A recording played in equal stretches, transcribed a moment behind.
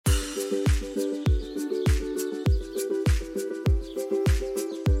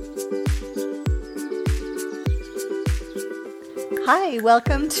Hi,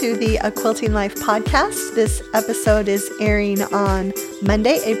 welcome to the A Quilting Life podcast. This episode is airing on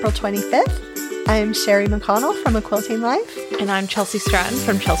Monday, April 25th. I'm Sherry McConnell from A Quilting Life. And I'm Chelsea Stratton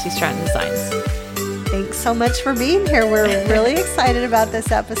from Chelsea Stratton Designs. Thanks so much for being here. We're really excited about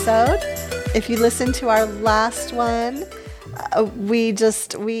this episode. If you listened to our last one, we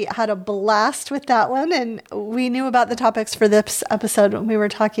had a blast with that one, and we knew about the topics for this episode when we were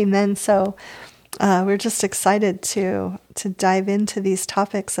talking then, so we're just excited to dive into these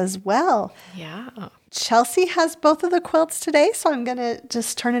topics as well. Yeah. Chelsea has both of the quilts today, so I'm going to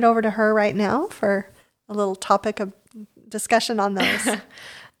just turn it over to her right now for a little topic of discussion on those.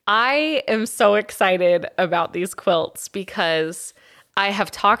 I am so excited about these quilts because I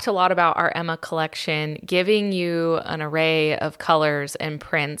have talked a lot about our Emma collection, giving you an array of colors and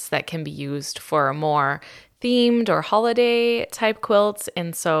prints that can be used for more themed or holiday type quilts.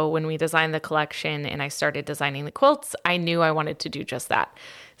 And so when we designed the collection and I started designing the quilts, I knew I wanted to do just that.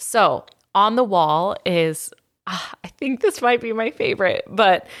 So on the wall is, I think this might be my favorite,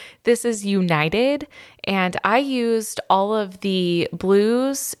 but this is United. And I used all of the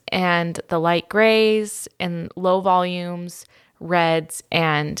blues and the light grays and low volumes, reds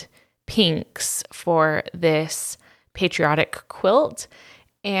and pinks for this patriotic quilt.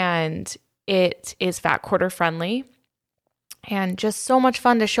 And it is fat quarter friendly and just so much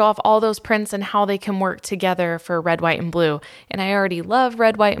fun to show off all those prints and how they can work together for red, white, and blue. And I already love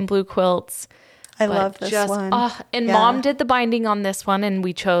red, white, and blue quilts. I love this one. And Mom did the binding on this one, and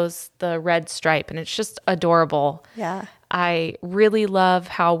we chose the red stripe, and it's just adorable. Yeah. I really love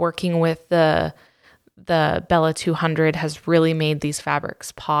how working with the Bella 200 has really made these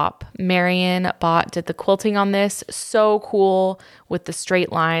fabrics pop. Marion did the quilting on this. So cool with the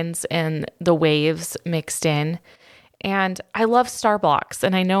straight lines and the waves mixed in. And I love star blocks,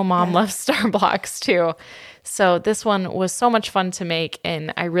 and I know Mom loves star blocks too. So this one was so much fun to make,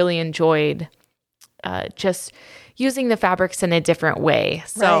 and I really enjoyed just using the fabrics in a different way.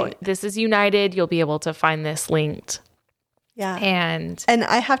 So This is United. You'll be able to find this linked. Yeah. And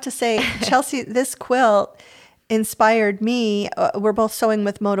I have to say, Chelsea, this quilt inspired me. We're both sewing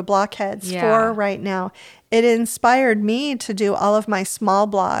with Moda blockheads for right now. It inspired me to do all of my small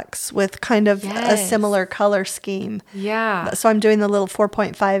blocks with kind of a similar color scheme. Yeah. So I'm doing the little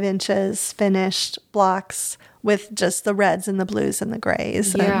 4.5 inches finished blocks with just the reds and the blues and the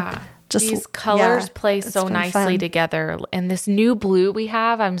grays. Yeah. These colors play so nicely together. And this new blue we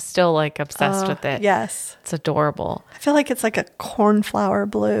have, I'm still like obsessed with it. Yes. It's adorable. I feel like it's like a cornflower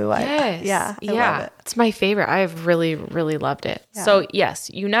blue. Yes. I love it. It's my favorite. I've really, really loved it. Yeah. So yes,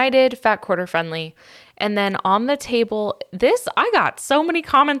 United, fat quarter friendly. And then on the table, I got so many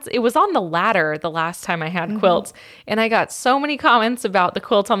comments. It was on the ladder the last time I had quilts. And I got so many comments about the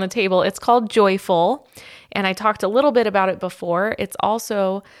quilt on the table. It's called Joyful. And I talked a little bit about it before. It's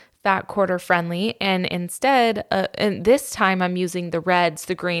also fat quarter friendly, and instead, and this time I'm using the reds,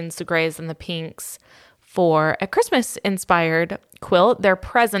 the greens, the grays, and the pinks for a Christmas inspired quilt. They're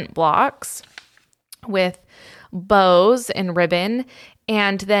present blocks with bows and ribbon,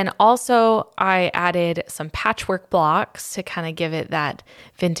 and then also I added some patchwork blocks to kind of give it that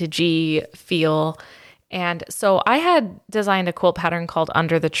vintagey feel. And so I had designed a quilt pattern called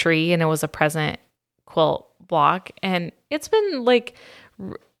Under the Tree, and it was a present quilt block, and it's been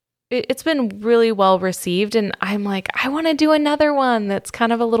really well received, and I'm like, I want to do another one that's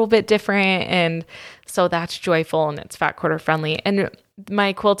kind of a little bit different, and so that's Joyful, and it's fat quarter friendly. And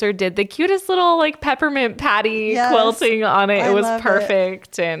my quilter did the cutest little like peppermint patty quilting on it. It was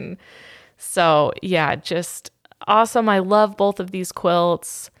perfect. And so just awesome. I love both of these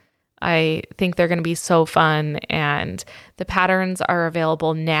quilts. I think they're going to be so fun, and the patterns are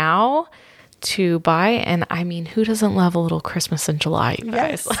available now to buy. And I mean, who doesn't love a little Christmas in July, you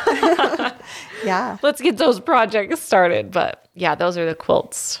guys? Yes. Yeah. Let's get those projects started. But yeah, those are the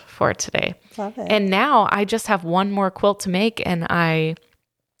quilts for today. Love it. And now I just have one more quilt to make, and I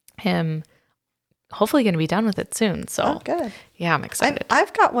am hopefully going to be done with it soon. So good. Yeah, I'm excited.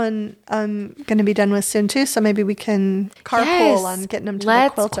 I've got one I'm going to be done with soon too. So maybe we can carpool on getting them to the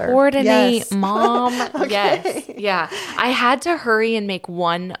quilter. Let's coordinate, Mom. Okay. Yes. Yeah. I had to hurry and make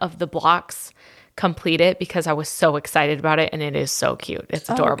one of the blocks complete it because I was so excited about it, and it is so cute. It's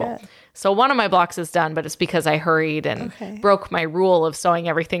adorable. Good. So one of my blocks is done, but it's because I hurried and broke my rule of sewing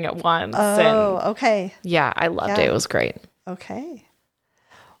everything at once. Okay. Yeah, I loved it. It was great. Okay.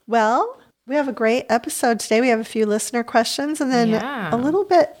 Well, we have a great episode today. We have a few listener questions and then a little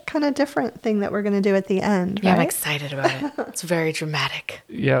bit kind of different thing that we're going to do at the end. Yeah, right? I'm excited about it. It's very dramatic.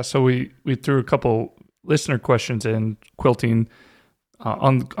 Yeah, so we threw a couple listener questions in quilting.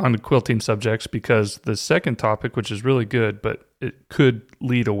 on the quilting subjects, because the second topic, which is really good, but it could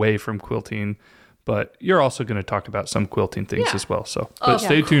lead away from quilting. But you're also going to talk about some quilting things as well. So, but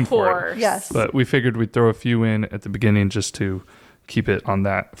stay tuned for it. Yes. But we figured we'd throw a few in at the beginning just to keep it on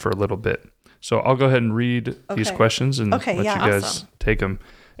that for a little bit. So I'll go ahead and read these questions and let you guys take them.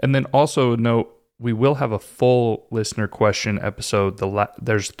 And then also note, we will have a full listener question episode.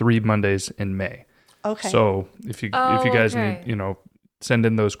 There's 3 Mondays in May. Okay. So if you guys need, send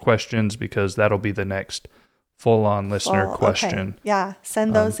in those questions, because that'll be the next full-on listener question. Okay. Yeah,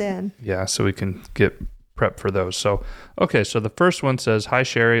 send those in. Yeah, so we can get prep for those. So the first one says, "Hi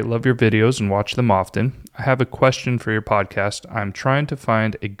Sherry, love your videos and watch them often. I have a question for your podcast. I'm trying to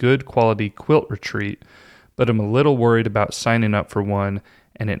find a good quality quilt retreat, but I'm a little worried about signing up for one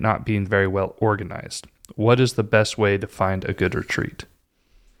and it not being very well organized. What is the best way to find a good retreat?"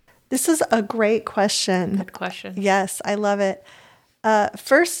 This is a great question. Good question. Yes, I love it.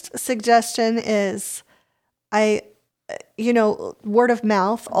 First suggestion is, word of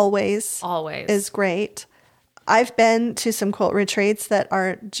mouth always is great. I've been to some quilt retreats that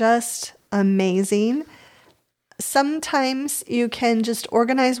are just amazing. Sometimes you can just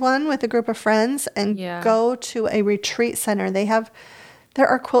organize one with a group of friends and go to a retreat center. There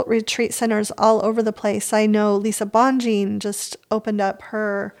are quilt retreat centers all over the place. I know Lisa Bonjean just opened up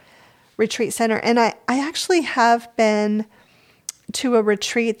her retreat center. And I actually have been to a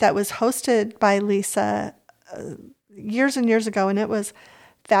retreat that was hosted by Lisa years and years ago, and it was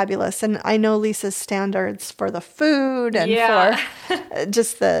fabulous. And I know Lisa's standards for the food and for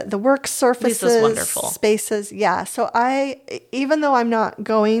just the work surfaces, Lisa's wonderful. Spaces. Yeah. So even though I'm not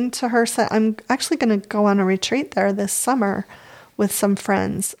going to her, I'm actually going to go on a retreat there this summer with some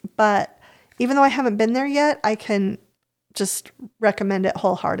friends. But even though I haven't been there yet, I can just recommend it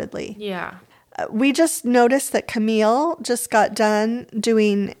wholeheartely. Yeah. We just noticed that Camille just got done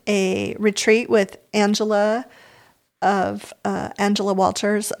doing a retreat with Angela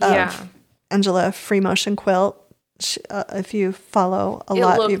Walters of Angela Free Motion Quilt. If you follow a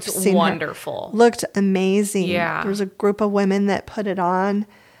lot, you've seen wonderful. Looked amazing. Yeah. There was a group of women that put it on.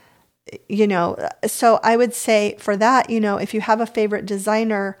 So I would say for that, if you have a favorite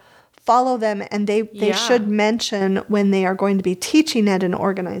designer, follow them, and they should mention when they are going to be teaching at an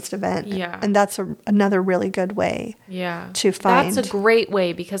organized event. Yeah. And that's another really good way to find. That's a great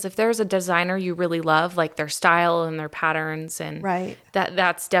way, because if there's a designer you really love, like their style and their patterns, and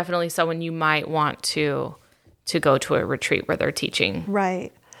that's definitely someone you might want to go to a retreat where they're teaching.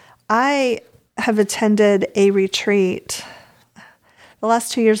 Right. I have attended a retreat. The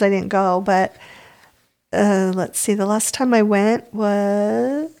last 2 years I didn't go, but let's see. The last time I went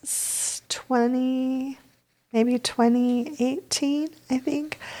was 2018, I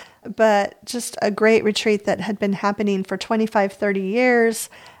think. But just a great retreat that had been happening for 25, 30 years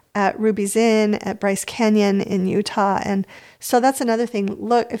at Ruby's Inn at Bryce Canyon in Utah. And so that's another thing.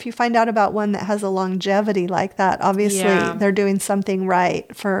 Look, if you find out about one that has a longevity like that, obviously they're doing something right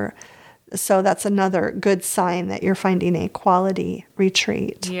so that's another good sign that you're finding a quality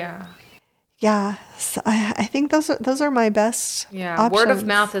retreat. Yeah. Yeah, so I think those are my best options. Word of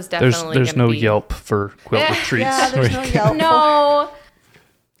mouth is definitely there's no Yelp for quilt retreats. Yeah, there's no Yelp. No.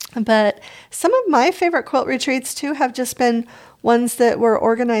 But some of my favorite quilt retreats too have just been ones that were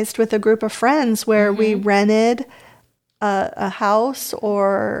organized with a group of friends, where we rented a house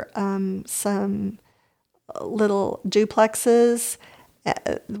or some little duplexes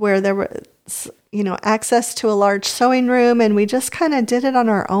where there was access to a large sewing room, and we just kind of did it on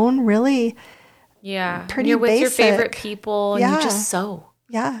our own, really. Yeah. Pretty You're with basic. your favorite people, and you just sew.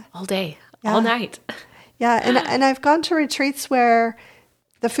 Yeah. All day, all night. Yeah, and I've gone to retreats where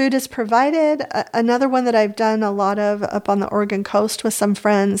the food is provided. Another one that I've done a lot of up on the Oregon coast with some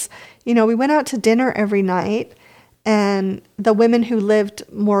friends, we went out to dinner every night, and the women who lived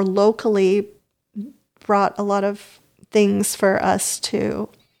more locally brought a lot of things for us to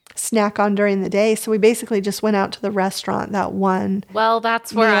snack on during the day. So we basically just went out to the restaurant that one. Well,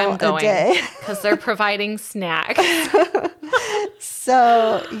 that's where I'm going, because they're providing snacks.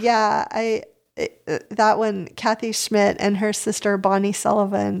 So that one, Kathy Schmidt and her sister Bonnie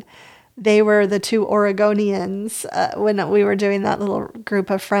Sullivan, they were the two Oregonians when we were doing that little group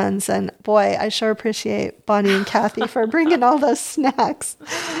of friends. And boy, I sure appreciate Bonnie and Kathy for bringing all those snacks.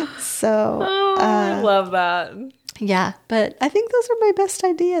 So I love that. Yeah, but I think those are my best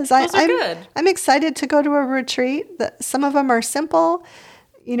ideas. Those are good. I'm excited to go to a retreat. Some of them are simple.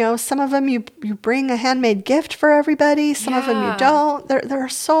 Some of them you bring a handmade gift for everybody. Some of them you don't. There are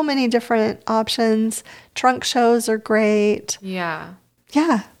so many different options. Trunk shows are great. Yeah.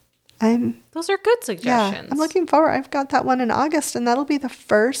 Yeah. Those are good Yeah, suggestions. I'm looking forward. I've got that one in August, and that'll be the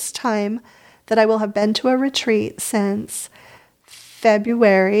first time that I will have been to a retreat since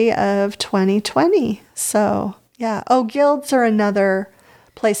February of 2020. So, yeah. Oh, guilds are another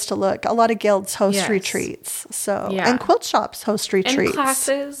place to look. A lot of guilds host retreats. So, and quilt shops host retreats. And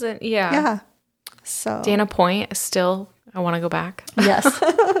classes. And Yeah. So, Dana Point is still, I want to go back. Yes.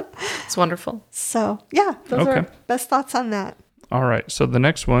 It's wonderful. So, yeah, those are best thoughts on that. All right. So the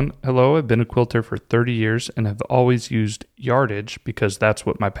next one. Hello, I've been a quilter for 30 years and have always used yardage because that's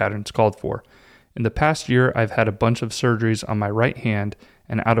what my pattern's called for. In the past year, I've had a bunch of surgeries on my right hand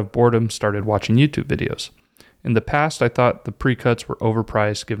and out of boredom started watching YouTube videos. In the past, I thought the precuts were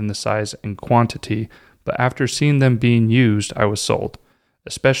overpriced given the size and quantity, but after seeing them being used, I was sold,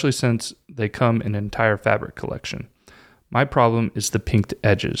 especially since they come in an entire fabric collection. My problem is the pinked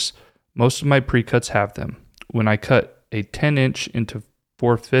edges. Most of my precuts have them. When I cut a 10-inch into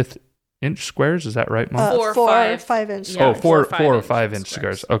 4/5 inch squares, is that right, Mom? 4 or 5 inch squares. Oh, 4 or 5 inch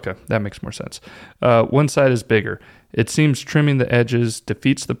squares. Okay, that makes more sense. One side is bigger. It seems trimming the edges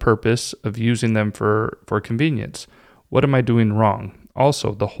defeats the purpose of using them for convenience. What am I doing wrong?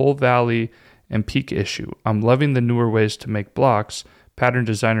 Also, the whole valley and peak issue. I'm loving the newer ways to make blocks. Pattern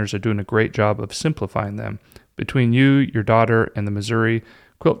designers are doing a great job of simplifying them. Between you, your daughter, and the Missouri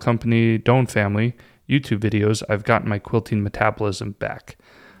Quilt Company Doan family YouTube videos, I've gotten my quilting metabolism back.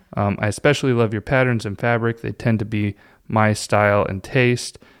 I especially love your patterns and fabric. They tend to be my style and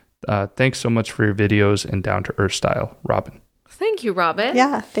taste. Thanks so much for your videos and down-to-earth style, Robin. Thank you, Robin.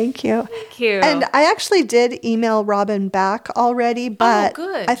 Yeah, thank you. Thank you. And I actually did email Robin back already, but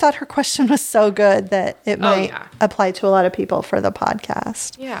good. I thought her question was so good that it might apply to a lot of people for the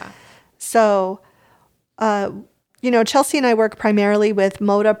podcast. Yeah. So, Chelsea and I work primarily with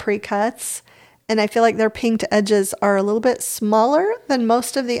Moda Precuts, and I feel like their pinked edges are a little bit smaller than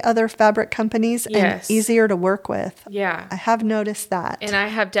most of the other fabric companies and easier to work with. Yeah. I have noticed that. And I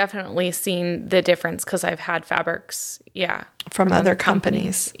have definitely seen the difference because I've had fabrics, from other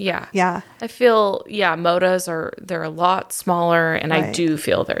companies. Yeah. Yeah. I feel, Modas they're a lot smaller, and I do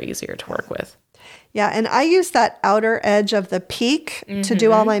feel they're easier to work with. Yeah, and I use that outer edge of the peak to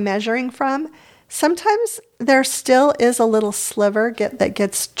do all my measuring from. Sometimes there still is a little sliver that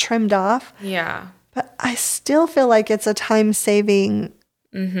gets trimmed off. Yeah. But I still feel like it's a time-saving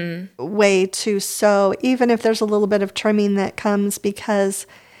way to sew, even if there's a little bit of trimming that comes because,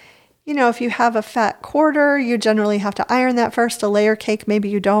 if you have a fat quarter, you generally have to iron that first. A layer cake, maybe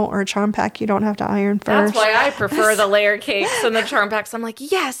you don't, or a charm pack, you don't have to iron first. That's why I prefer the layer cakes and the charm packs. I'm like,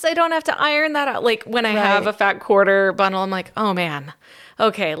 yes, I don't have to iron that out. Like when I have a fat quarter bundle, I'm like, oh man.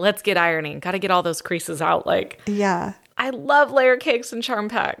 Okay, let's get ironing. Got to get all those creases out. Yeah. I love layer cakes and charm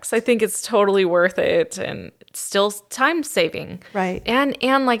packs. I think it's totally worth it and it's still time saving. Right.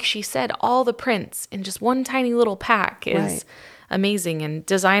 And like she said, all the prints in just one tiny little pack is amazing. And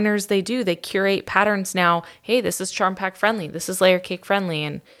designers, they curate patterns now. Hey, this is charm pack friendly. This is layer cake friendly.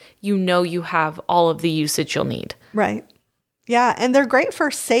 And you have all of the usage you'll need. Right. Yeah. And they're great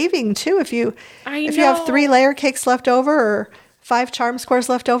for saving too. If you have 3 layer cakes left over or 5 charm squares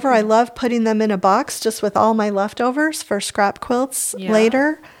left over, I love putting them in a box just with all my leftovers for scrap quilts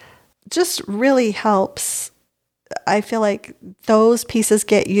later. Just really helps. I feel like those pieces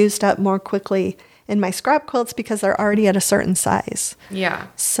get used up more quickly in my scrap quilts because they're already at a certain size. Yeah.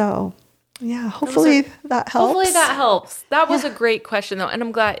 So, hopefully that helps. Hopefully that helps. That was a great question, though, and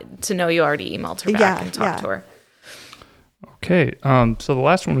I'm glad to know you already emailed her back and talked to her. Okay, so the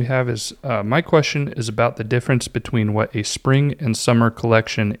last one we have is, my question is about the difference between what a spring and summer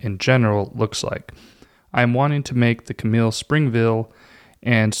collection in general looks like. I'm wanting to make the Camille Springville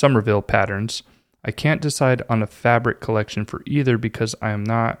and Somerville patterns. I can't decide on a fabric collection for either because I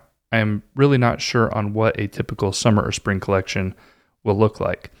am really not sure on what a typical summer or spring collection will look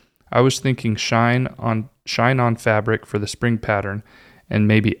like. I was thinking shine on fabric for the spring pattern and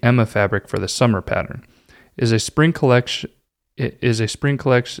maybe Emma fabric for the summer pattern. Should a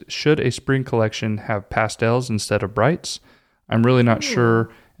spring collection have pastels instead of brights? I'm really not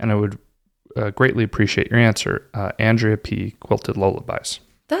sure, and I would greatly appreciate your answer. Andrea P. Quilted Lullabies.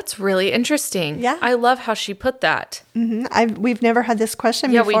 That's really interesting. Yeah. I love how she put that. Mm-hmm. We've never had this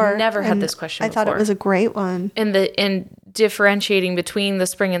question before. Yeah, we've never had this question before. I thought it was a great one. And differentiating between the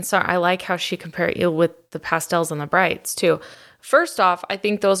spring and summer, I like how she compared it with the pastels and the brights, too. First off, I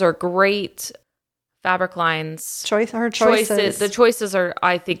think those are great fabric lines. Choices. The choices are,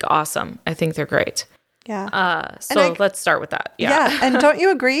 I think, awesome. I think they're great. Yeah. Let's start with that. Yeah. And don't you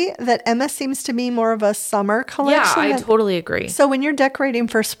agree that Emma seems to be more of a summer collection? Yeah, I totally agree. So when you're decorating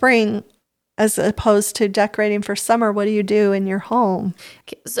for spring, as opposed to decorating for summer, what do you do in your home?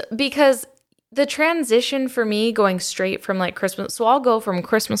 Because the transition for me going straight from like Christmas, so I'll go from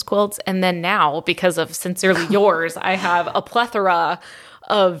Christmas quilts, and then now, because of Sincerely Yours, I have a plethora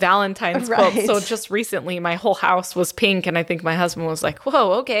of Valentine's quilts. So just recently my whole house was pink, and I think my husband was like,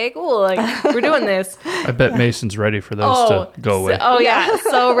 whoa, okay, cool, like we're doing this. I bet Mason's ready for those to go away.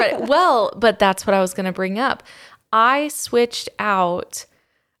 So ready. Well, but that's what I was going to bring up. I switched out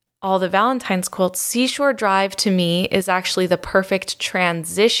all the Valentine's quilts. Seashore Drive to me is actually the perfect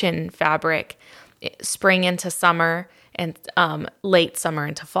transition fabric, spring into summer and late summer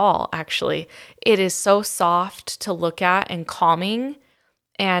into fall, actually. It is so soft to look at and calming.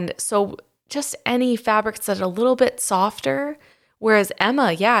 And so just any fabrics that are a little bit softer, whereas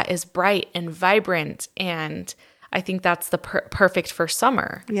Emma, is bright and vibrant, and I think that's the perfect for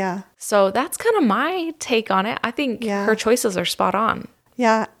summer. Yeah. So that's kind of my take on it. I think her choices are spot on.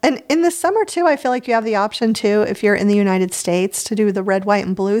 Yeah. And in the summer, too, I feel like you have the option, too, if you're in the United States, to do the red, white,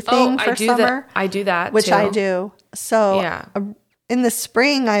 and blue thing for summer. I do that, which too. I do. So in the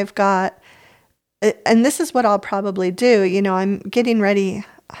spring, I've got, and this is what I'll probably do. You know, I'm getting ready.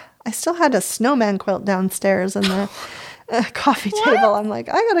 I still had a snowman quilt downstairs in the coffee table. I'm like,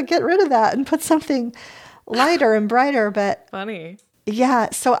 I got to get rid of that and put something lighter and brighter. But funny. Yeah.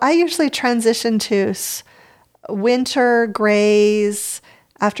 So I usually transition to winter grays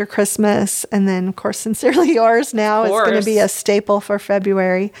after Christmas. And then, of course, Sincerely Yours now is going to be a staple for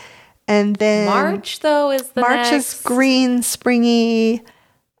February. And then March, though, is the March next. is green, springy.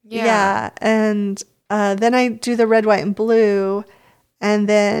 Yeah. And then I do the red, white, and blue. And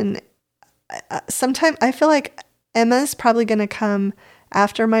then sometime I feel like Emma's probably going to come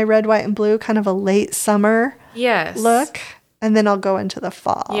after my red, white, and blue, kind of a late summer look. And then I'll go into the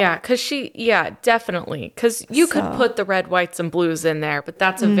fall. Yeah, because definitely. Because you could put the red, whites, and blues in there, but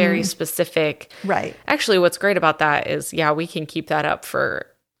that's a very specific. Right. Actually, what's great about that is, we can keep that up for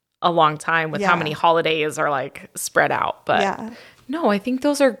a long time with how many holidays are like spread out. But no, I think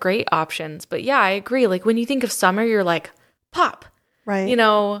those are great options. But I agree. Like when you think of summer, you're like, pop. Right. You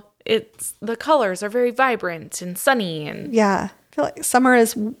know, it's the colors are very vibrant and sunny. And I feel like summer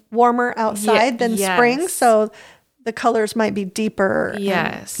is warmer outside than spring. So the colors might be deeper.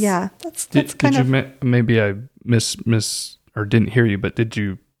 Yes. That's kind of. Maybe I miss or didn't hear you, but did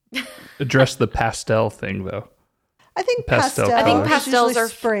you address the pastel thing though? I think pastels are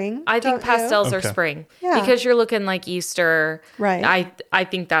spring. I think pastels are spring because you're looking like Easter. Right. I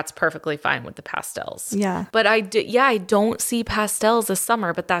think that's perfectly fine with the pastels. Yeah. But I don't see pastels this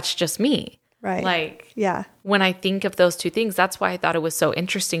summer, but that's just me. Right. Like, when I think of those two things, that's why I thought it was so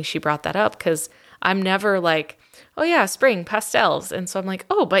interesting she brought that up, because I'm never like, oh yeah, spring, pastels. And so I'm like,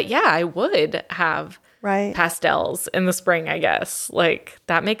 oh, but I would have pastels in the spring, I guess. Like,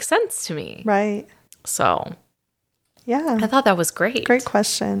 that makes sense to me. Right. So, yeah. I thought that was great. Great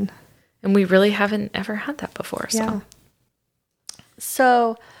question. And we really haven't ever had that before.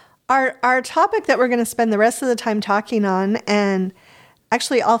 So our topic that we're going to spend the rest of the time talking on, and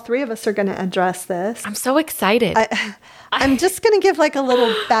actually all three of us are going to address this. I'm so excited. I'm just going to give like a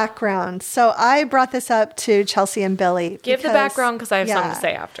little background. So I brought this up to Chelsea and Billy. Give the background because I have something to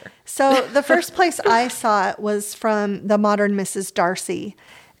say after. So the first place I saw it was from the Modern Mrs. Darcy.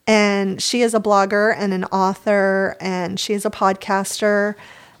 And she is a blogger and an author, and she is a podcaster.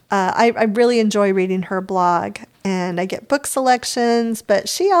 I really enjoy reading her blog, and I get book selections, but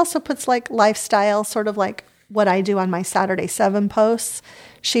she also puts like lifestyle, sort of like what I do on my Saturday 7 posts.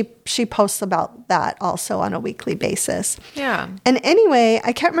 She posts about that also on a weekly basis. Yeah. And anyway,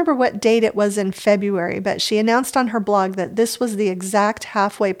 I can't remember what date it was in February, but she announced on her blog that this was the exact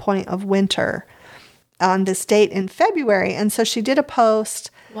halfway point of winter on this date in February. And so she did a post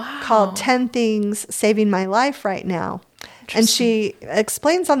called 10 Things Saving My Life Right Now. And she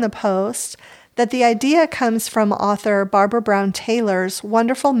explains on the post that the idea comes from author Barbara Brown Taylor's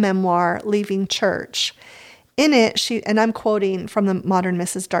wonderful memoir, Leaving Church. In it, and I'm quoting from the Modern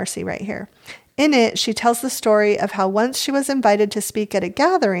Mrs. Darcy right here. In it, she tells the story of how once she was invited to speak at a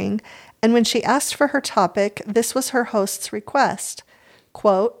gathering, and when she asked for her topic, this was her host's request.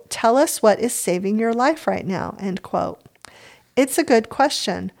 Quote, "Tell us what is saving your life right now," end quote. It's a good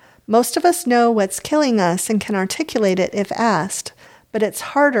question. Most of us know what's killing us and can articulate it if asked, but it's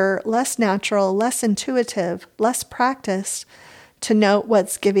harder, less natural, less intuitive, less practiced to note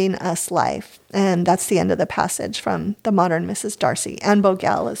what's giving us life. And that's the end of the passage from the Modern Mrs. Darcy. Anne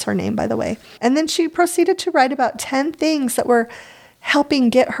Bogel is her name, by the way. And then she proceeded to write about 10 things that were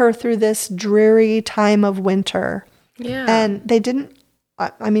helping get her through this dreary time of winter. Yeah. And they didn't,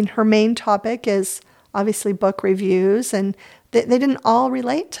 her main topic is obviously book reviews, and they didn't all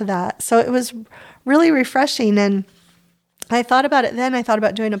relate to that. So it was really refreshing. And I thought about it then. I thought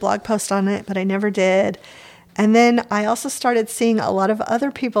about doing a blog post on it, but I never did. And then I also started seeing a lot of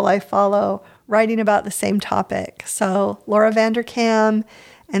other people I follow writing about the same topic. So Laura Vanderkam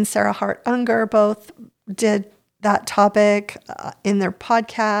and Sarah Hart Unger both did that topic in their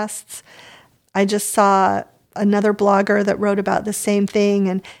podcasts. I just saw another blogger that wrote about the same thing,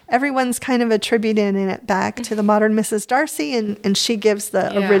 and everyone's kind of attributing it back to the modern Mrs. Darcy, and she gives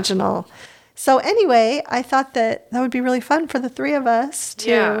the original. So anyway, I thought that would be really fun for the three of us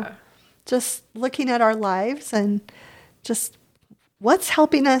to just looking at our lives and just what's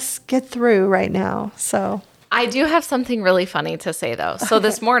helping us get through right now. So I do have something really funny to say, though. So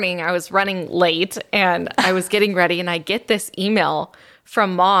this morning I was running late and I was getting ready, and I get this email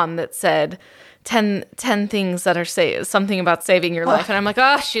from Mom that said 10 things that are something about saving your life. And I'm like,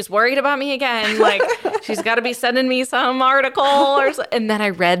 oh, she's worried about me again. Like, she's got to be sending me some article or so. And then I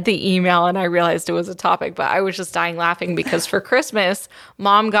read the email and I realized it was a topic, but I was just dying laughing because for Christmas,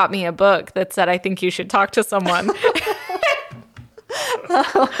 Mom got me a book that said, I think you should talk to someone.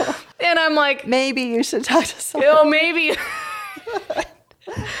 And I'm like, maybe you should talk to someone. Oh, maybe.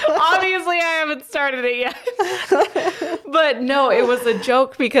 Obviously, I haven't started it yet. But no, it was a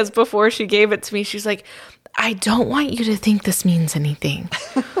joke because before she gave it to me, she's like, I don't want you to think this means anything.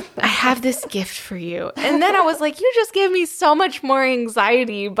 I have this gift for you. And then I was like, you just gave me so much more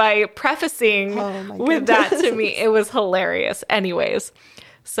anxiety by prefacing with that to me. It was hilarious. Anyways.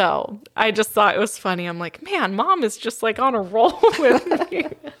 So I just thought it was funny. I'm like, man, Mom is just like on a roll with me.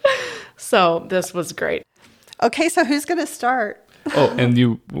 So this was great. Okay, so who's going to start? Oh, and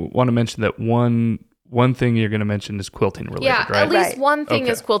you want to mention that one thing you're going to mention is quilting related, right? Yeah, at least one thing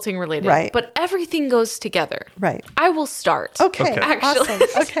is quilting related. Right. But everything goes together. Right. I will start. Okay. Actually.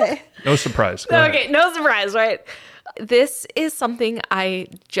 Awesome. Okay. No surprise. Go ahead. No surprise, right? This is something I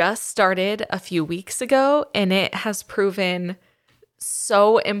just started a few weeks ago, and it has proven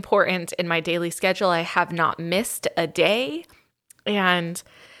so important in my daily schedule. I have not missed a day. And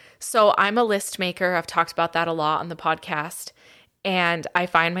so I'm a list maker. I've talked about that a lot on the podcast. And I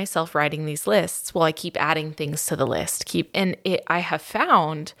find myself writing these lists while I keep adding things to the list. I have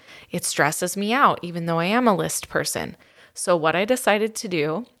found it stresses me out, even though I am a list person. So what I decided to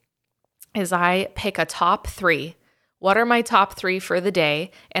do is I pick a top 3. What are my top 3 for the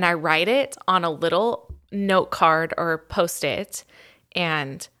day? And I write it on a little note card or Post-it.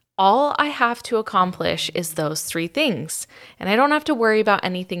 And all I have to accomplish is those 3 things. And I don't have to worry about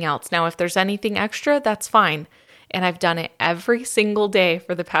anything else. Now, if there's anything extra, that's fine. And I've done it every single day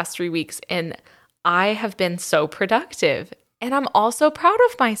for the past 3 weeks. And I have been so productive. And I'm also proud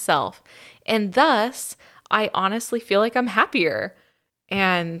of myself. And thus, I honestly feel like I'm happier.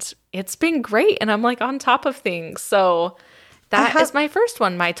 And it's been great. And I'm like on top of things. So that is my first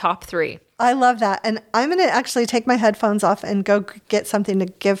one, my top 3. I love that. And I'm going to actually take my headphones off and go get something to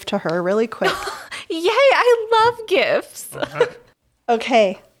give to her really quick. Yay, I love gifts.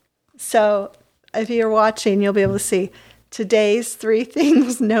 Okay. So if you're watching, you'll be able to see today's 3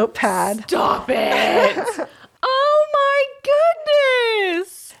 things notepad. Stop it. Oh my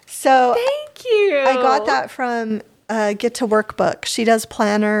goodness. So thank you. I got that from Get to Workbook. She does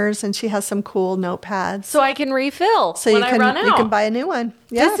planners and she has some cool notepads. So I can refill so when I run out. You can buy a new one.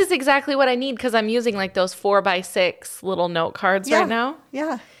 Yeah. This is exactly what I need because I'm using like those 4x6 little note cards right now.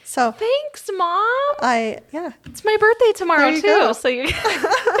 Yeah. So thanks, Mom. It's my birthday tomorrow too. Go. So you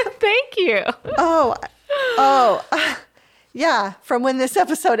thank you. Yeah, from when this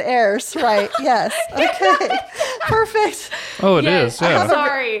episode airs, right? Yes. Okay. Perfect. Oh, it is. Yeah.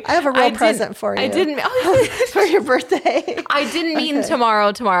 Sorry. I have a real present for you. I didn't for your birthday. I didn't mean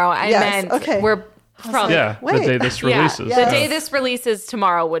tomorrow. I meant we're from the day this releases. The day this releases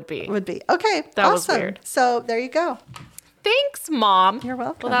tomorrow would be. Okay. That awesome. was weird. So there you go. Thanks, Mom. You're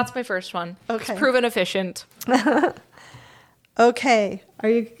welcome. Well, that's my first one. Okay. It's proven efficient. Okay. Are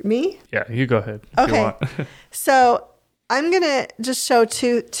you me? Yeah, you go ahead. Okay. If you want. So I'm going to just show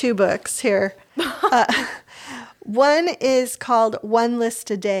two books here. One is called One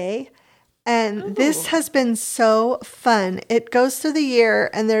List a Day. And this has been so fun. It goes through the year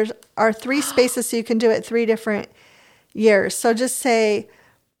and there are 3 spaces so you can do it 3 different years. So just say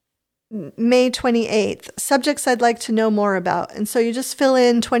May 28th, subjects I'd like to know more about. And so you just fill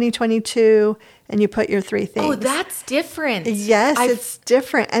in 2022 and you put your 3 things. Oh, that's different. Yes, it's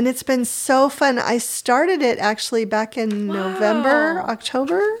different. And it's been so fun. I started it actually back in November,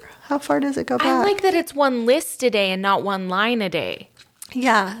 October. How far does it go back? I like that it's 1 list a day and not 1 line a day.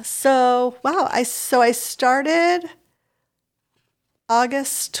 Yeah. So, wow. I started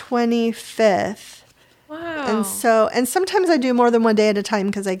August 25th. Wow. And sometimes I do more than one day at a time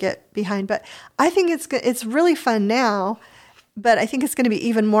because I get behind. But I think it's really fun now. But I think it's going to be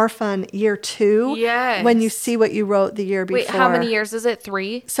even more fun year 2. Yes. When you see what you wrote the year before. Wait, how many years is it?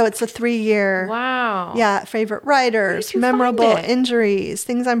 3? So it's a 3-year. Wow. Yeah. Favorite writers, memorable injuries,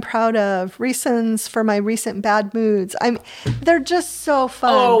 things I'm proud of, reasons for my recent bad moods. They're just so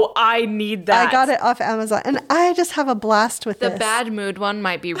fun. Oh, I need that. I got it off Amazon and I just have a blast with this. The bad mood one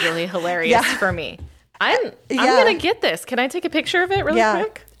might be really hilarious for me. I'm going to get this. Can I take a picture of it really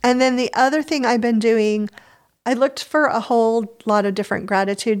quick? And then the other thing I've been doing, I looked for a whole lot of different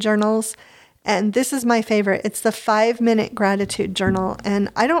gratitude journals, and this is my favorite. It's the 5-minute gratitude journal, and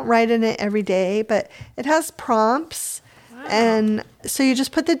I don't write in it every day, but it has prompts, and so you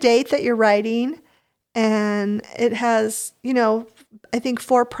just put the date that you're writing, and it has, I think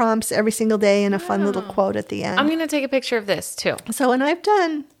 4 prompts every single day and a fun little quote at the end. I'm going to take a picture of this too. So, and I've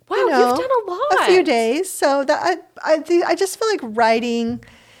done, you've done a lot. A few days, so that I just feel like writing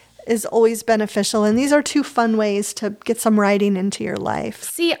is always beneficial. And these are 2 fun ways to get some writing into your life.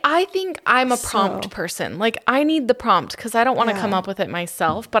 See, I think I'm a prompt person. Like, I need the prompt because I don't want to come up with it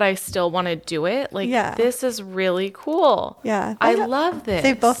myself, but I still want to do it. Like, this is really cool. Yeah. I love this.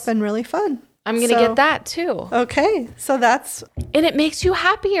 They've both been really fun. I'm going to get that too. Okay. So that's... And it makes you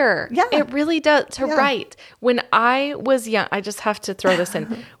happier. Yeah. It really does to write. When I was young, I just have to throw this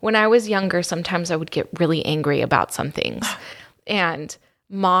in. When I was younger, sometimes I would get really angry about some things. And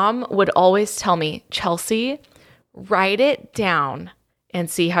Mom would always tell me, Chelsea, write it down and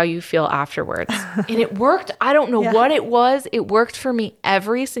see how you feel afterwards. And it worked. I don't know what it was. It worked for me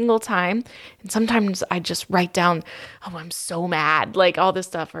every single time. And sometimes I just write down, oh, I'm so mad, like all this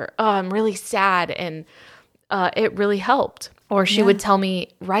stuff, or oh, I'm really sad. And it really helped. Or she would tell me,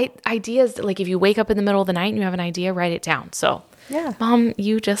 write ideas. Like if you wake up in the middle of the night and you have an idea, write it down. So Mom,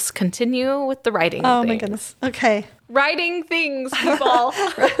 you just continue with the writing. Oh my goodness. Okay. Writing things, people.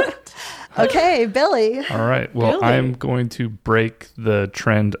 Okay, Billy. All right. Well, Billy. I'm going to break the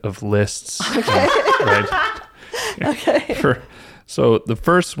trend of lists. Okay. Okay. So the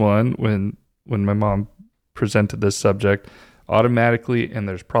first one, when my mom presented this subject, automatically, and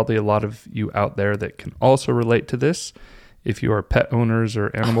there's probably a lot of you out there that can also relate to this, if you are pet owners or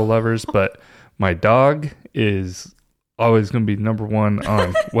animal lovers, but my dog is always going to be number 1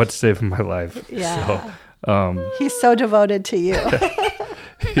 on what's saving my life. Yeah. So, he's so devoted to you.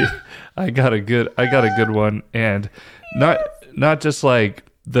 I got a good one, and not just like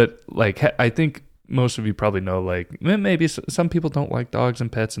that. Like I think most of you probably know, like maybe some people don't like dogs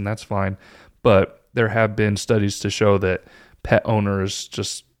and pets, and that's fine. But there have been studies to show that pet owners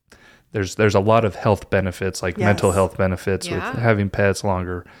just there's a lot of health benefits, like mental health benefits with having pets,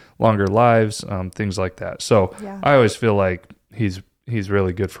 longer lives, things like that. So I always feel like he's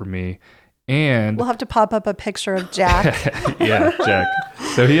really good for me. And we'll have to pop up a picture of Jack. Jack.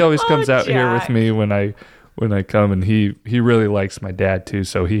 So he always comes out here with me when I come, and he really likes my dad too.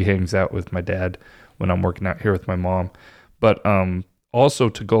 So he hangs out with my dad when I'm working out here with my mom. But also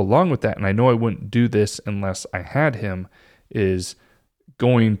to go along with that, and I know I wouldn't do this unless I had him, is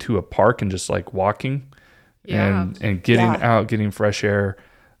going to a park and just like walking and getting out, getting fresh air,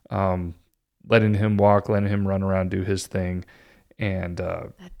 letting him walk, letting him run around, do his thing. And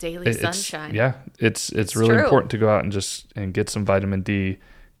that daily sunshine. It's really important to go out and get some vitamin D,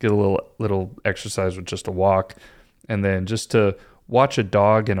 get a little exercise with just a walk. And then just to watch a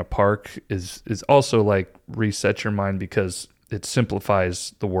dog in a park is also like reset your mind because it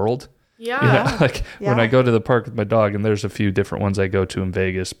simplifies the world. Yeah. When I go to the park with my dog, and there's a few different ones I go to in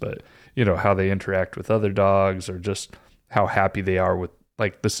Vegas, but how they interact with other dogs or just how happy they are with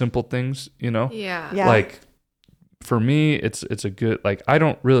like the simple things, like for me, it's a good, like, I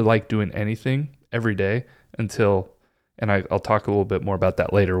don't really like doing anything every day until, and I'll talk a little bit more about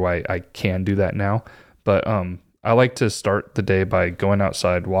that later, why I can do that now. But I like to start the day by going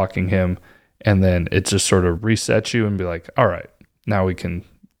outside, walking him, and then it just sort of resets you and be like, all right, now we can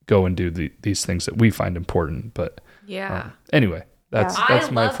go and do these things that we find important. But anyway,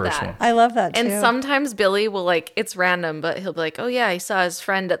 that's my first one. I love that too. And sometimes Billy will it's random, but he'll be like, oh yeah, I saw his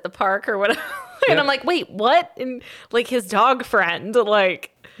friend at the park or whatever. And I'm like, wait, what? And like his dog friend,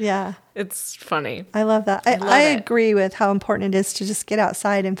 it's funny. I love that. I agree with how important it is to just get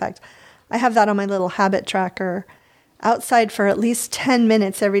outside. In fact, I have that on my little habit tracker, outside for at least 10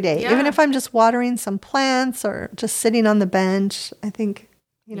 minutes every day. Even if I'm just watering some plants or just sitting on the bench, I think,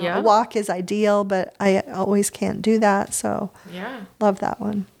 a walk is ideal, but I always can't do that. So love that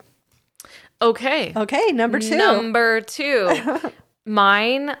one. Okay. Number 2. Number 2.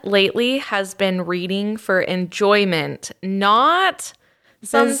 Mine lately has been reading for enjoyment, not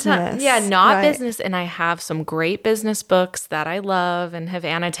business. Yeah, not right. business. And I have some great business books that I love and have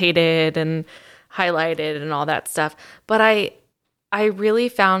annotated and highlighted and all that stuff. But I really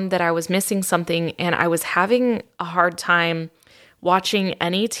found that I was missing something, and I was having a hard time watching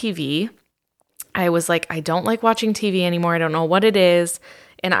any TV. I was like, I don't like watching TV anymore. I don't know what it is.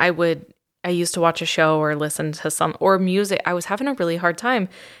 And I used to watch a show or listen to or music. I was having a really hard time.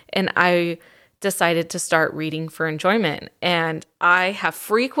 And I decided to start reading for enjoyment. And I have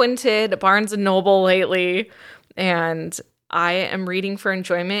frequented Barnes & Noble lately, and I am reading for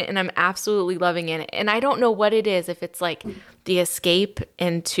enjoyment, and I'm absolutely loving it. And I don't know what it is, if it's like the escape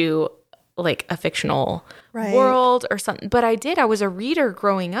into like a fictional world or something. But I was a reader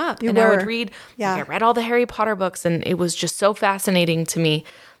growing up, I would read, I read all the Harry Potter books, and it was just so fascinating to me.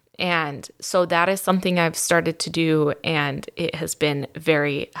 And so that is something I've started to do, and it has been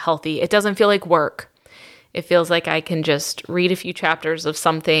very healthy. It doesn't feel like work. It feels like I can just read a few chapters of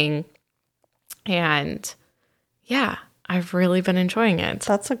something, and yeah, I've really been enjoying it.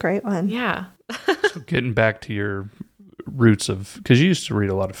 That's a great one. Yeah. So getting back to your roots of, because you used to read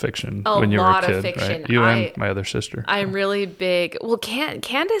a lot of fiction when you were a kid, of fiction. Right? You and my other sister. I'm really big. Well,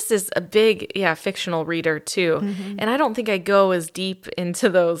 Candace is a big, fictional reader too. Mm-hmm. And I don't think I go as deep into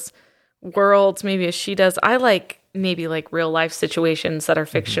those worlds maybe as she does. I like maybe like real life situations that are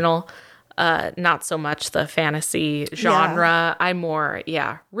fictional. Not so much the fantasy genre. I'm more,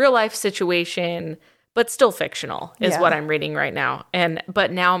 real life situation, but still fictional is what I'm reading right now.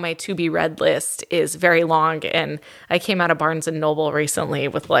 But now my to be read list is very long, and I came out of Barnes and Noble recently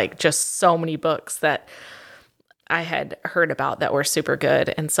with like just so many books that I had heard about that were super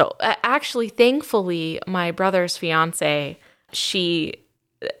good. And so actually, thankfully, my brother's fiance,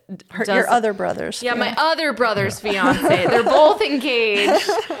 your other brothers. Yeah, my other brother's fiance. They're both engaged.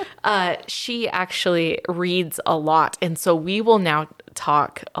 She actually reads a lot. And so we will now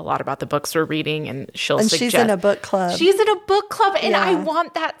talk a lot about the books we're reading, and suggest. She's in a book club. She's in a book club, and I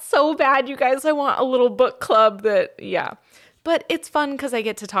want that so bad, you guys. I want a little book club But it's fun because I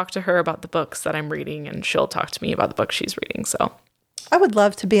get to talk to her about the books that I'm reading, and she'll talk to me about the books she's reading. So I would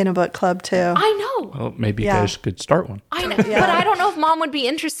love to be in a book club too. I know. Well, maybe you guys could start one. I know, but I don't know if Mom would be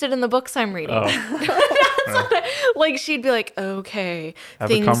interested in the books I'm reading. Like she'd be like, okay,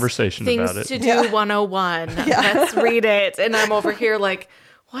 have a conversation about it. Things to do 101. Let's read it. And I'm over here like,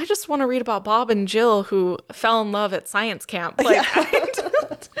 well, I just want to read about Bob and Jill who fell in love at science camp. Like,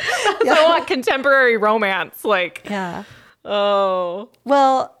 I want contemporary romance. Like, oh,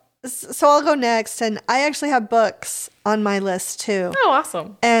 well. So I'll go next, and I actually have books on my list too. Oh,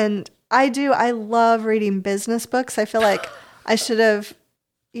 awesome. And I love reading business books. I feel like I should have,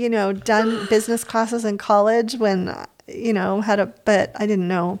 done business classes in college when, but I didn't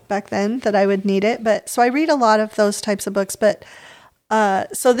know back then that I would need it. But so I read a lot of those types of books, but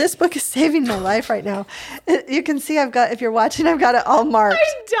so this book is saving my life right now. You can see if you're watching, I've got it all marked.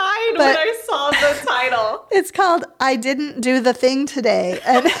 I died when I saw the title. It's called I Didn't Do the Thing Today.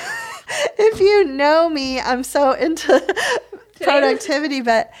 And if you know me, I'm so into productivity,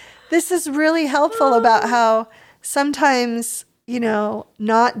 but this is really helpful about how sometimes,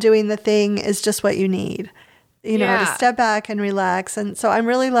 not doing the thing is just what you need, to step back and relax. And so I'm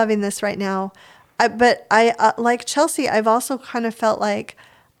really loving this right now. But I like Chelsea, I've also kind of felt like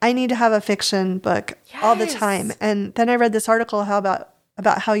I need to have a fiction book all the time. And then I read this article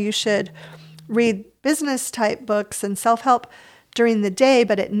about how you should read business type books and self-help during the day,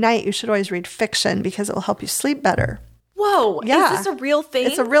 but at night you should always read fiction because it will help you sleep better. Whoa, yeah. Is this a real thing?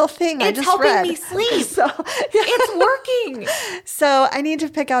 It's a real thing. It's helping me sleep. So, it's working. So I need to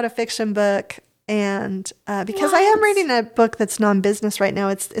pick out a fiction book, and because I am reading a book that's non-business right now.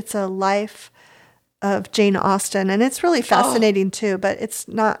 It's a life of Jane Austen, and it's really fascinating too, but it's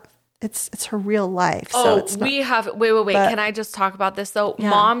not, it's her real life. So it's not, wait, can I just talk about this though? Yeah.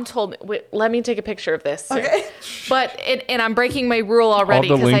 Mom told me, let me take a picture of this. Okay. But, and I'm breaking my rule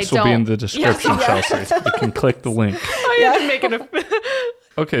already. All the links will be in the description, Chelsea. You can click the link. I had to make it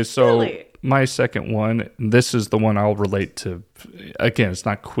Okay, so my second one, this is the one I'll relate to. Again, it's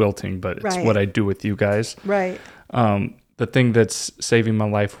not quilting, but it's what I do with you guys. Right. The thing that's saving my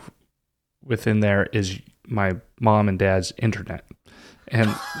life within there is my mom and dad's internet.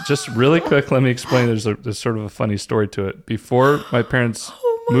 And just really quick, let me explain. There's sort of a funny story to it. Before my parents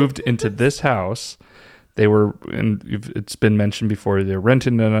moved into this house, they were, and it's been mentioned before, they're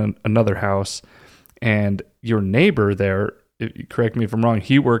renting in another house, and your neighbor there, correct me if I'm wrong,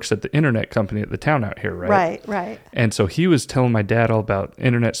 he works at the internet company at the town out here, right? Right. And so he was telling my dad all about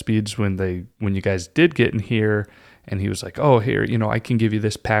internet speeds when you guys did get in here. And he was like, oh, here, I can give you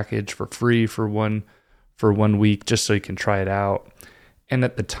this package for free for one week just so you can try it out. And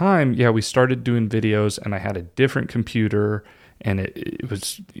at the time, we started doing videos, and I had a different computer, and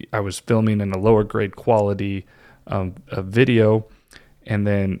I was filming in a lower grade quality of video. And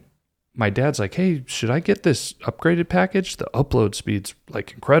then my dad's like, hey, should I get this upgraded package? The upload speed's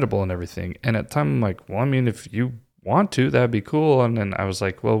like incredible and everything. And at the time I'm like, well, I mean, if you want to, that'd be cool. And then I was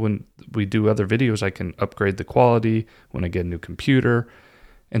like, well, when we do other videos, I can upgrade the quality when I get a new computer.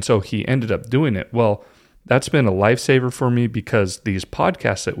 And so he ended up doing it. Well, that's been a lifesaver for me, because these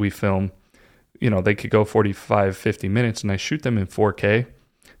podcasts that we film, they could go 45, 50 minutes, and I shoot them in 4K.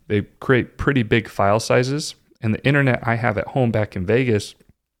 They create pretty big file sizes. And the internet I have at home back in Vegas,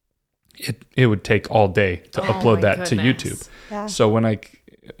 it would take all day to upload that to YouTube. Yeah. So when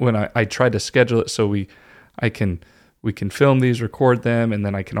I try to schedule it so we can film these, record them, and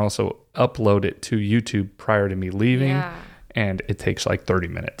then I can also upload it to YouTube prior to me leaving. Yeah. And it takes like 30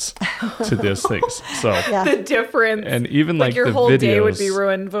 minutes to those things. So the difference, and even like your the whole videos, day would be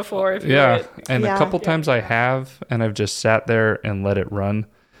ruined before. If and a couple times I have, and I've just sat there and let it run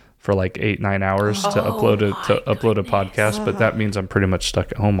for like 8-9 hours to upload a podcast. But that means I'm pretty much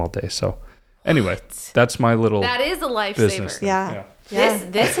stuck at home all day. So anyway, that's my little that is a lifesaver. Business thing. Yeah.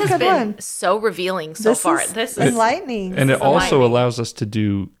 This has been so revealing so far. This is enlightening. And it also allows us to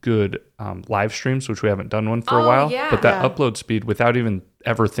do good live streams, which we haven't done one for a while. Yeah. But that upload speed, without even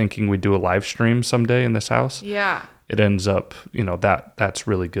ever thinking we'd do a live stream someday in this house, it ends up, that's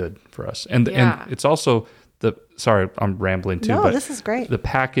really good for us. And it's also sorry, I'm rambling too. No, but this is great. The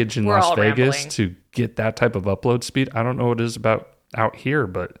package in Las Vegas to get that type of upload speed, I don't know what it is about out here,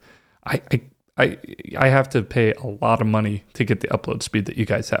 but I have to pay a lot of money to get the upload speed that you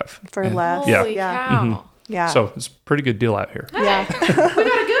guys have. For less. Holy cow. Mm-hmm. Yeah. So it's a pretty good deal out here. Hey, we got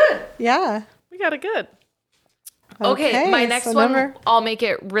it good. Yeah. We got it good. Okay, my next one, I'll make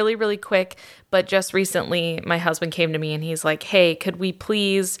it really, really quick. But just recently, my husband came to me and he's like, hey, could we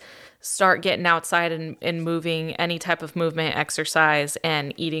please start getting outside and moving, any type of movement, exercise,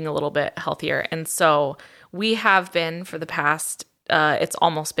 and eating a little bit healthier? And so we have been for the past, it's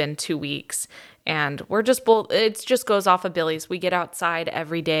almost been 2 weeks. And we're just both, it just goes off of Billy's. We get outside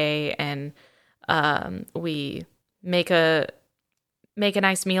every day and we make a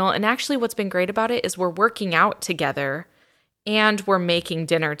nice meal. And actually what's been great about it is we're working out together and we're making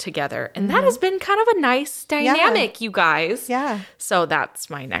dinner together. And that has been kind of a nice dynamic, you guys. Yeah. So that's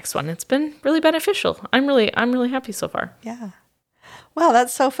my next one. It's been really beneficial. I'm really happy so far. Yeah. Wow,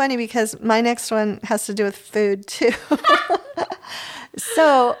 that's so funny because my next one has to do with food too.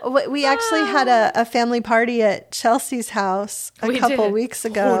 So we actually had a family party at Chelsea's house a couple weeks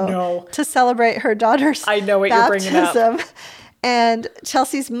ago to celebrate her daughter's I know what baptism. You're bringing up. And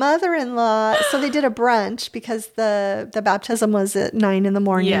Chelsea's mother-in-law, so they did a brunch because the baptism was at 9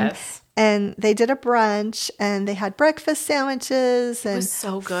 a.m. Yes. And they did a brunch and they had breakfast sandwiches and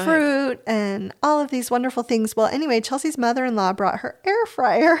so good. Fruit and all of these wonderful things. Well, anyway, Chelsea's mother-in-law brought her air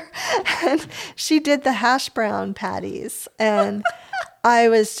fryer and she did the hash brown patties. And I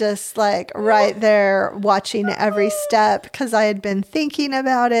was just like right there watching every step because I had been thinking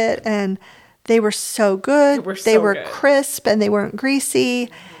about it and they were so good. They were crisp and they weren't greasy.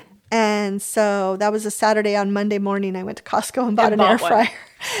 And so that was a Saturday. On Monday morning, I went to Costco and bought an air fryer.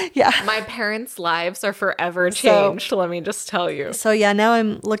 Yeah. My parents' lives are forever changed, let me just tell you. So yeah, now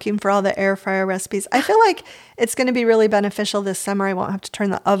I'm looking for all the air fryer recipes. I feel like it's going to be really beneficial this summer. I won't have to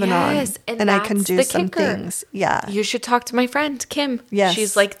turn the oven on and I can do some things. Yeah. You should talk to my friend, Kim. Yes.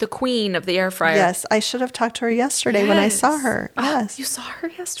 She's like the queen of the air fryer. Yes. I should have talked to her yesterday when I saw her. Yes. You saw her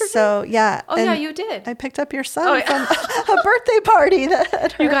yesterday? So yeah. Oh, yeah, you did. I picked up your son from a birthday party that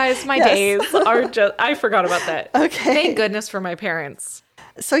had her. You guys, my days are just, I forgot about that. Okay. Thank goodness for my parents.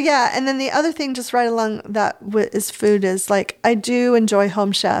 So yeah, and then the other thing just right along that is food is like I do enjoy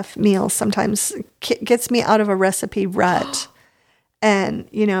Home Chef meals sometimes. Gets me out of a recipe rut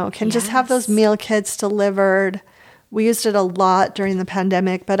and, can just have those meal kits delivered. We used it a lot during the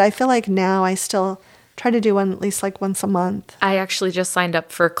pandemic, but I feel like now I still try to do one at least like once a month. I actually just signed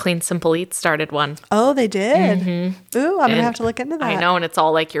up for Clean Simple Eats, started one. Oh, they did? Mm-hmm. Ooh, I'm going to have to look into that. I know, and it's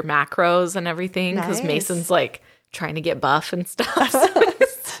all like your macros and everything because Mason's like trying to get buff and stuff.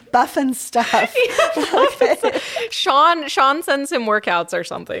 Buff and stuff. Okay. Sean sends him workouts or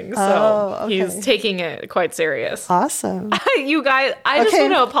something. So he's taking it quite serious. Awesome. You guys, I just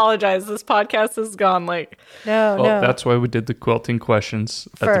want to apologize. This podcast has gone like... No. That's why we did the quilting questions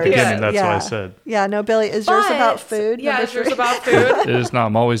at the beginning. That's what I said. Yeah, no, Billy, is yours about food? Yeah, is yours about food? It is not.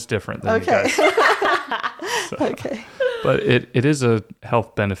 I'm always different than you guys. Okay. But it is a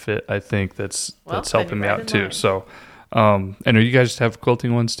health benefit, I think, that's helping me out too. So And are you guys have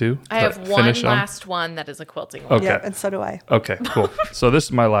quilting ones too? I have one last one that is a quilting one. Okay. Yeah, and so do I. Okay, cool. So this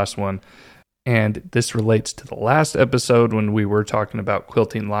is my last one. And this relates to the last episode when we were talking about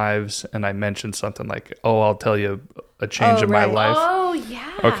quilting lives. And I mentioned something like, I'll tell you a change in my life. Oh,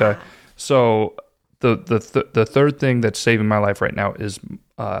 yeah. Okay. So the third thing that's saving my life right now is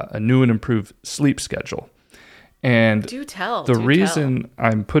a new and improved sleep schedule. And the reason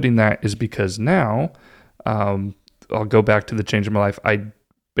I'm putting that is because now, I'll go back to the change in my life. I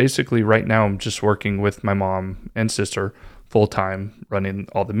basically right now I'm just working with my mom and sister full time running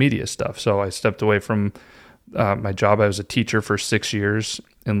all the media stuff. So I stepped away from my job. I was a teacher for 6 years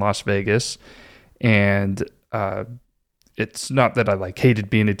in Las Vegas. And it's not that I like hated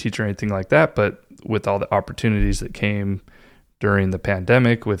being a teacher or anything like that, but with all the opportunities that came during the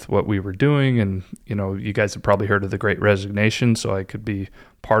pandemic with what we were doing, and you guys have probably heard of the Great Resignation, so I could be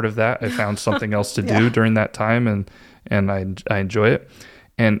part of that. I found something else to do during that time, and I enjoy it.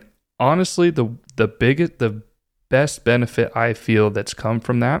 And honestly, the best benefit I feel that's come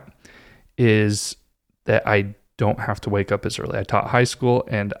from that is that I don't have to wake up as early. I taught high school,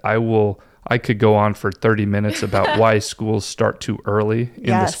 and I could go on for 30 minutes about why schools start too early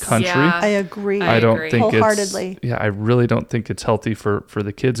in this country. Yeah, I agree. I don't think wholeheartedly. I really don't think it's healthy for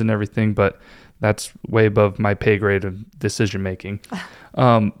the kids and everything, but that's way above my pay grade of decision making.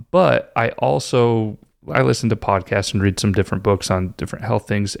 But I listen to podcasts and read some different books on different health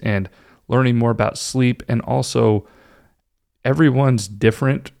things and learning more about sleep, and also everyone's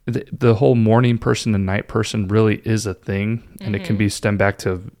different. The whole morning person and night person really is a thing, and it can be stemmed back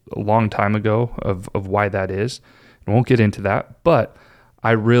to a long time ago of why that is. I won't get into that, but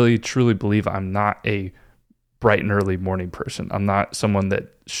I really truly believe I'm not a bright and early morning person. I'm not someone that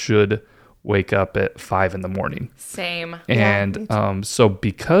should wake up at 5 a.m. Same. And so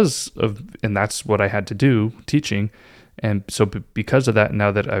because of, and that's what I had to do teaching. And so because of that,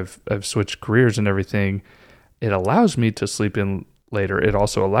 now that I've switched careers and everything, it allows me to sleep in later. It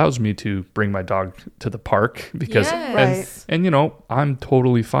also allows me to bring my dog to the park because, and I'm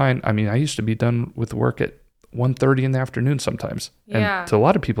totally fine. I mean, I used to be done with work at 1:30 in the afternoon sometimes. Yeah. And to a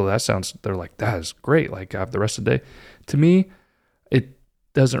lot of people, they're like, that is great. Like I have the rest of the day. To me, it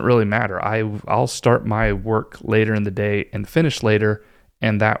doesn't really matter. I'll start my work later in the day and finish later.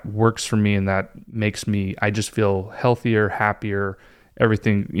 And that works for me. And that makes me, I just feel healthier, happier,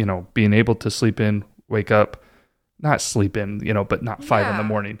 everything, being able to sleep in, wake up, not sleep in, but not 5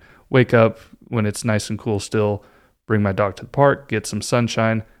 a.m. Wake up when it's nice and cool still, bring my dog to the park, get some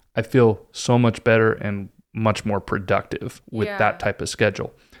sunshine. I feel so much better and much more productive with that type of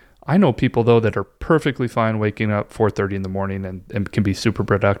schedule. I know people though that are perfectly fine waking up 4:30 in the morning and can be super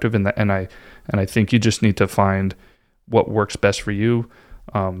productive. And I think you just need to find what works best for you.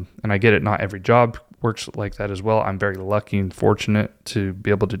 And I get it. Not every job works like that as well. I'm very lucky and fortunate to be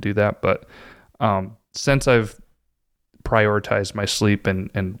able to do that. But since I've prioritized my sleep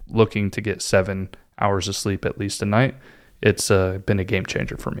and looking to get 7 hours of sleep at least a night, it's been a game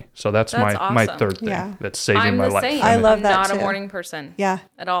changer for me. So that's my awesome. my third thing that's saving my life. Same. I love that I'm not too. a morning person. Yeah.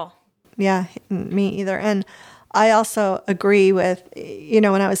 At all. Yeah, me either. And I also agree with, when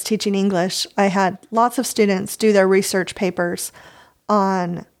I was teaching English, I had lots of students do their research papers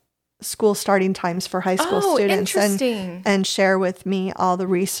on school starting times for high school students and share with me all the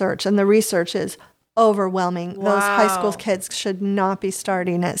research. And the research is overwhelming. Wow. Those high school kids should not be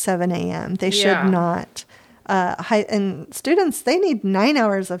starting at 7 a.m. They should not. And students, they need 9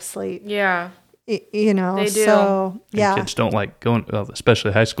 hours of sleep. Yeah. They do. So, and kids don't like going,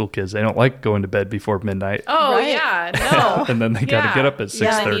 especially high school kids, they don't like going to bed before midnight. Oh, yeah. No. And then they got to get up at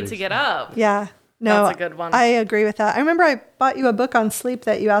 6:30. They need to get up. Yeah. No, that's a good one. I agree with that. I remember I bought you a book on sleep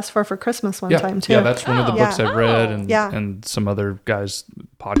that you asked for Christmas one time too. Yeah, that's one of the books I've read and some other guys'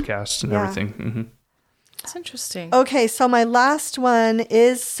 podcasts and everything. Mm-hmm. That's interesting. Okay, so my last one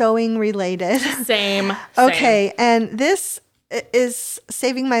is sewing related. Same. Okay, and this is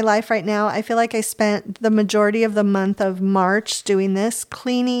saving my life right now. I feel like I spent the majority of the month of March doing this,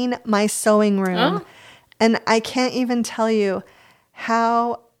 cleaning my sewing room. Oh. And I can't even tell you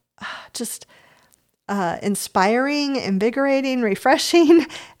how just inspiring, invigorating, refreshing,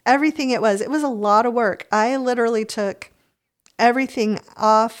 everything it was. It was a lot of work. I literally took everything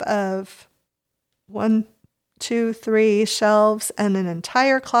off of 1, 2, 3 shelves and an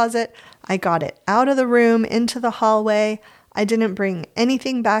entire closet. I got it out of the room into the hallway. I didn't bring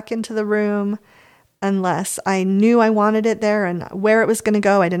anything back into the room unless I knew I wanted it there and where it was going to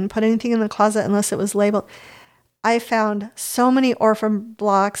go. I didn't put anything in the closet unless it was labeled. I found so many orphan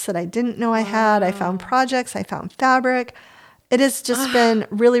blocks that I didn't know I had. I found projects. I found fabric. It has just been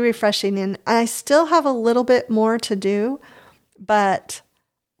really refreshing, and I still have a little bit more to do, but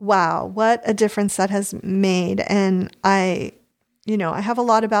wow, what a difference that has made. And I have a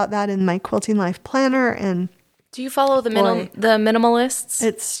lot about that in my Quilting Life Planner. And do you follow the minimalists?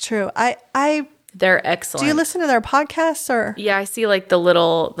 It's true. They're excellent. Do you listen to their podcasts or? Yeah, I see like the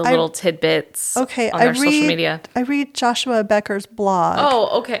little tidbits. Okay, on their social media. I read Joshua Becker's blog.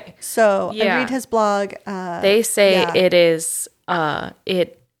 Oh, okay. So I read his blog. They say it is a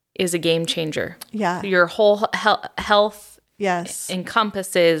game changer. Yeah, your whole health. Yes,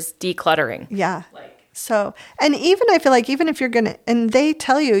 encompasses decluttering. Yeah. So, and even I feel like even if you're going to, and they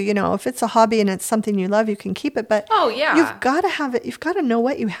tell you, if it's a hobby and it's something you love, you can keep it. But you've got to have it. You've got to know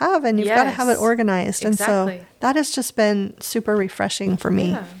what you have, and you've got to have it organized. Exactly. And so that has just been super refreshing for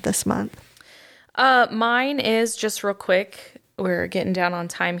me this month. Mine is just real quick. We're getting down on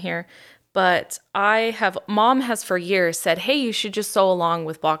time here, but Mom has for years said, hey, you should just sew along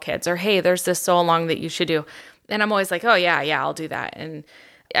with blockheads, or hey, there's this sew along that you should do. And I'm always like, oh yeah, I'll do that. And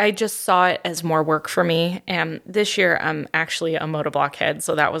I just saw it as more work for me. And this year I'm actually a Moda blockhead,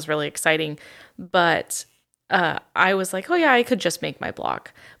 so that was really exciting. But I was like, oh yeah, I could just make my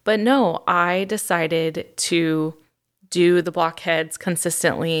block. But no, I decided to do the blockheads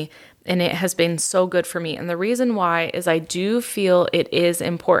consistently, and it has been so good for me. And the reason why is I do feel it is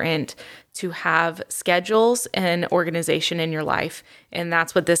important to have schedules and organization in your life. And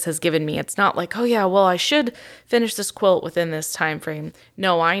that's what this has given me. It's not like, oh yeah, well, I should finish this quilt within this time frame.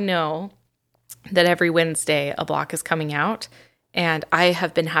 No, I know that every Wednesday a block is coming out, and I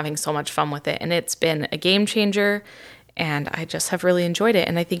have been having so much fun with it. And it's been a game changer, and I just have really enjoyed it.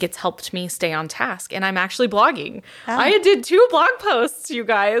 And I think it's helped me stay on task. And I'm actually blogging. I did 2 blog posts, you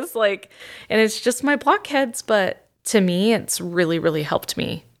guys, and it's just my blockheads, but to me, it's really, really helped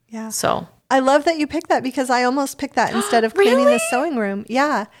me. Yeah. So I love that you picked that, because I almost picked that instead of cleaning the sewing room.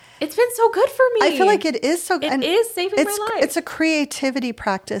 Yeah. It's been so good for me. I feel like it is so good. It is saving my life. It's a creativity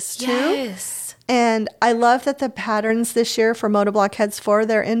practice too. Yes. And I love that the patterns this year for Moda Blockheads 4,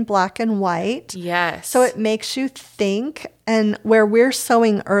 they're in black and white. Yes. So it makes you think, and where we're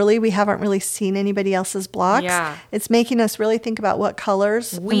sewing early, we haven't really seen anybody else's blocks. Yeah. It's making us really think about what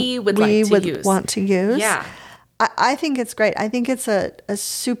colors we would want to use. Yeah. I think it's great. I think it's a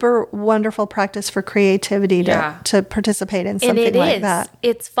super wonderful practice for creativity to participate in something like that.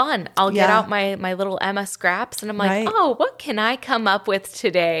 It's fun. I'll get out my little Emma scraps, and I'm like, oh, what can I come up with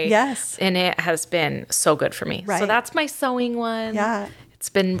today? Yes. And it has been so good for me. Right. So that's my sewing one. Yeah. It's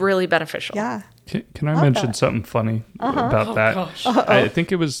been really beneficial. Yeah. Can I mention something funny about that? Gosh. I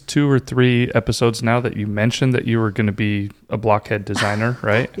think it was 2 or 3 episodes now that you mentioned that you were going to be a blockhead designer,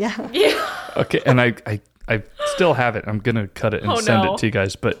 right? Yeah. Okay, and I still have it. I'm going to cut it and send it to you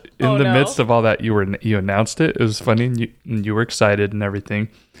guys. But in the midst of all that, you announced it. It was funny, and you were excited and everything.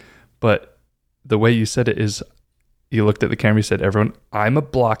 But the way you said it is, you looked at the camera, you said, everyone, I'm a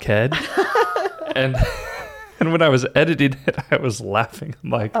blockhead. and when I was editing it, I was laughing. I'm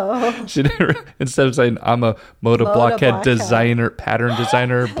like, she didn't, instead of saying, I'm a Moda blockhead designer, pattern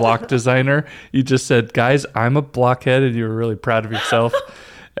designer, block designer, you just said, guys, I'm a blockhead, and you were really proud of yourself.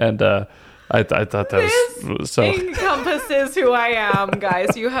 And I thought that was so. Encompasses who I am,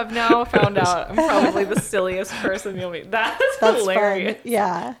 guys. You have now found out I'm probably the silliest person you'll meet. That's hilarious. Fun.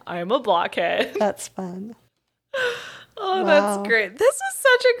 Yeah. I'm a blockhead. That's fun. Oh, that's great. This was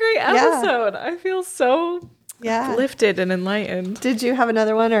such a great episode. I feel so lifted and enlightened. Did you have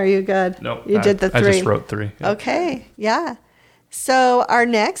another one, or are you good? No. You did the 3. I just wrote 3. Yeah. Okay. Yeah. So our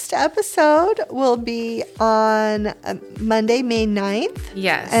next episode will be on Monday, May 9th.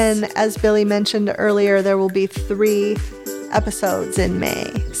 Yes. And as Billy mentioned earlier, there will be 3 episodes in May.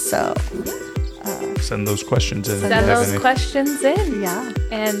 So send those questions in. Send those questions in. Yeah.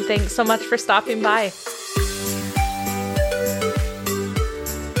 And thanks so much for stopping by.